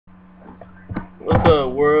What's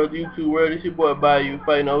up, world? YouTube world? It's your boy Bayou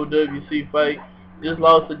fighting OWC fight. Just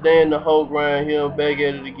lost to Dan the whole grind here. I'm back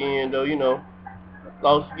at it again, though.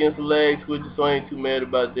 Lost against the leg switches, so I ain't too mad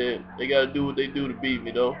about that. They gotta do what they do to beat me,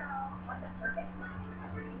 though.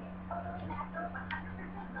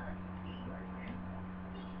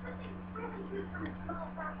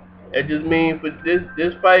 That just means for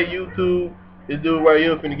this fight, YouTube, this dude right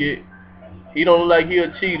here finna get. He don't look like he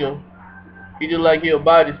a cheater. He just like he a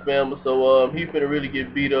body spammer, so he finna really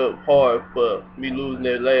get beat up hard for me losing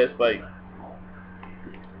that last fight.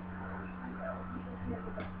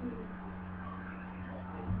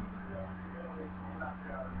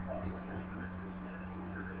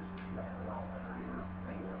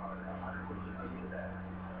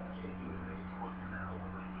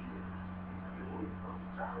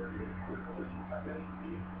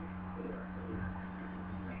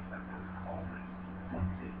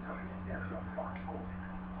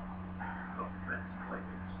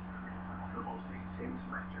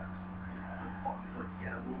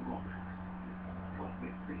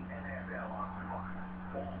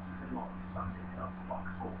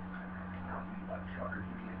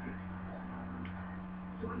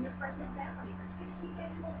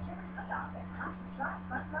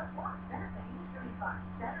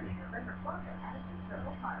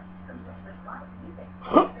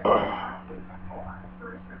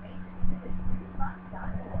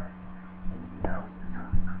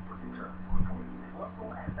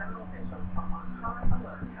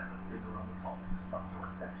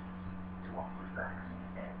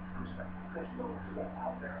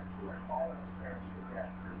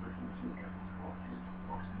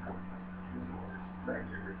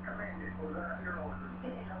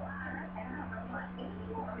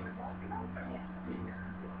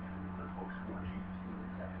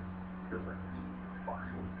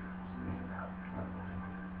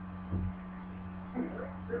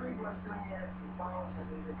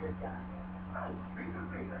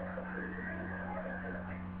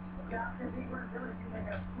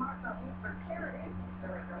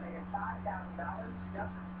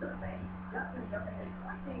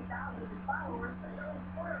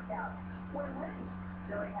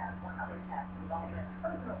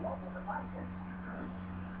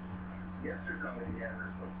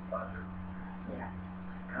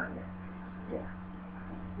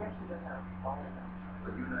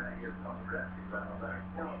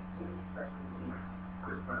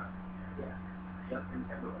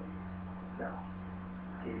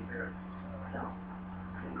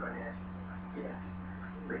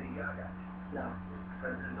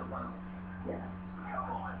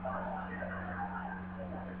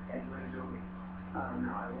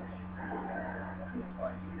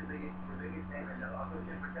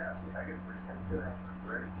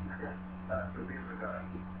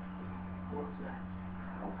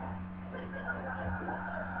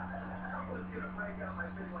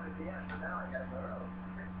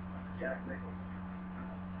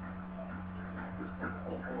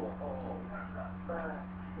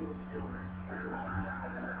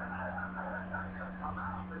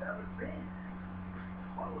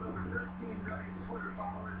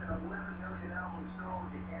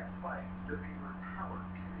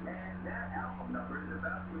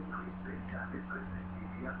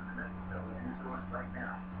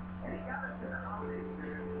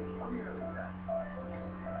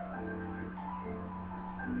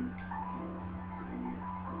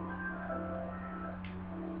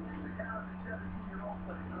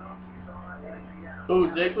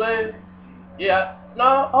 Who, Jay Clay? Yeah,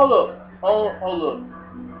 no, hold up. Hold up.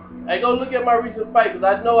 Hey, go look at my recent fight,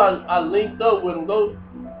 because I know I linked up with him. Go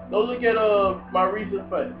look at my recent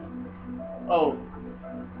fight. Oh,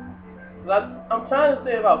 'cause I'm trying to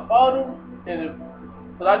say if I fought him, and if,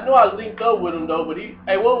 because I know I linked up with him, though, but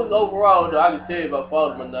hey, what was overall, though? I can tell you if I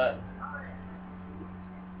fought him or not.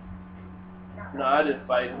 No, I didn't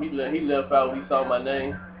fight him. He left out when he saw my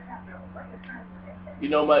name. You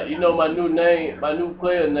know my new name, my new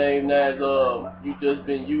player name now is you just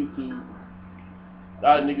been YouTube. A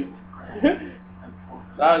lot of niggas,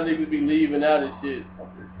 a lot of niggas be leaving out and shit.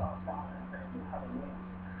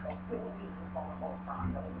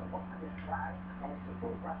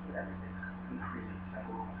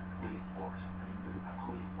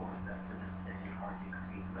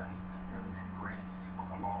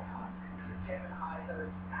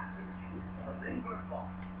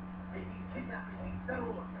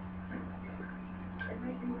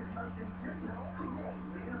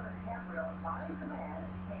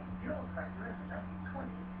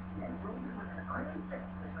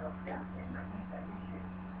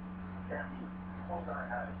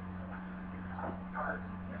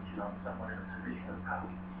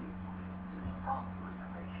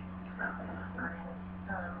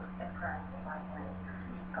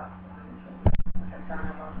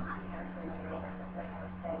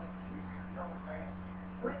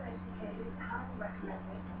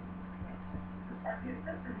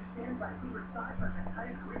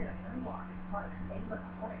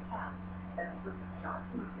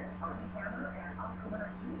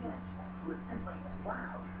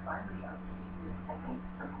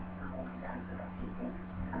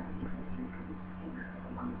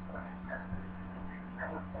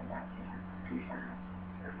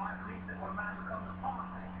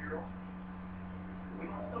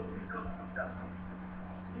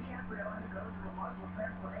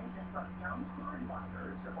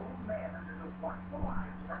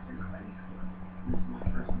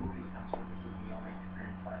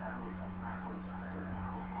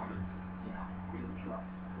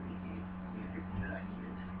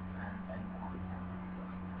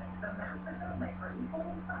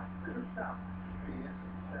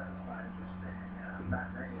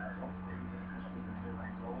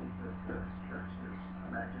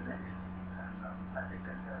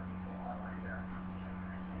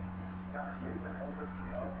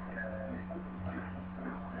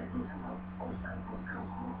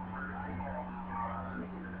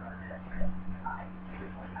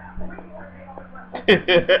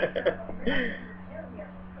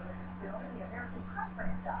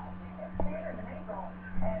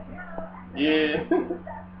 Yeah.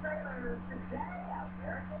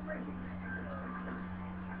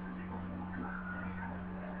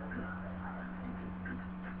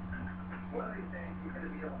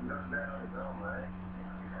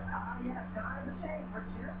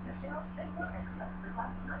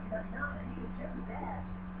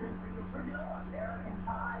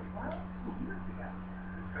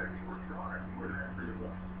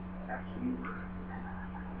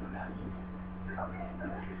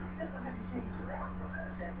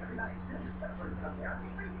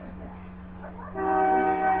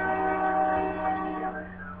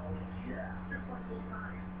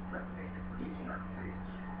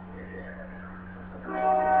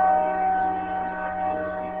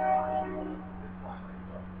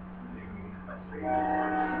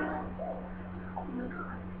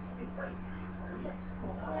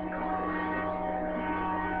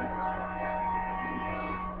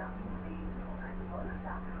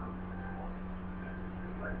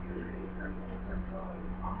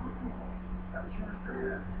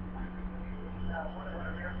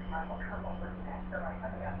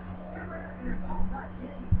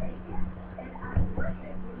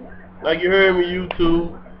 Like you heard me,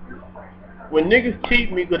 YouTube. When niggas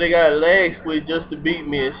cheat me 'cause they got a lag split just to beat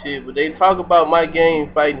me and shit, but they talk about my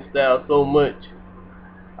game fighting style so much,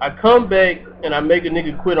 I come back and I make a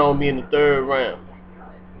nigga quit on me in the third round.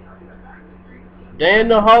 Dan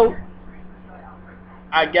the hoe,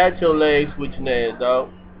 I got your leg switching ass, dog.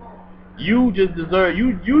 You just deserve,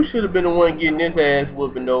 you should have been the one getting this ass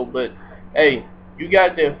whooping though, but hey, you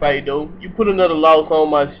got that fight though. You put another loss on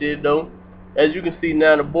my shit though. As you can see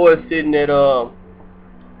now, the boy's sitting at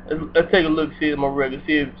let's take a look, see at my record,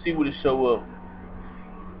 see what it show up.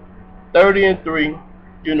 30-3,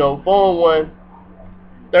 you know, 4-1,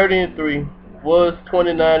 30-3, was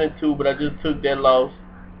 29-2, but I just took that loss.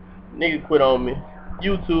 Nigga quit on me.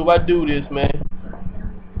 YouTube, I do this, man.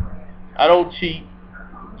 I don't cheat.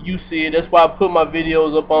 You see it. That's why I put my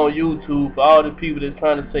videos up on YouTube for all the people that's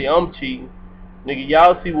trying to say I'm cheating. Nigga,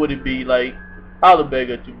 y'all see what it be like. Holla back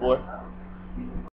at you, boy.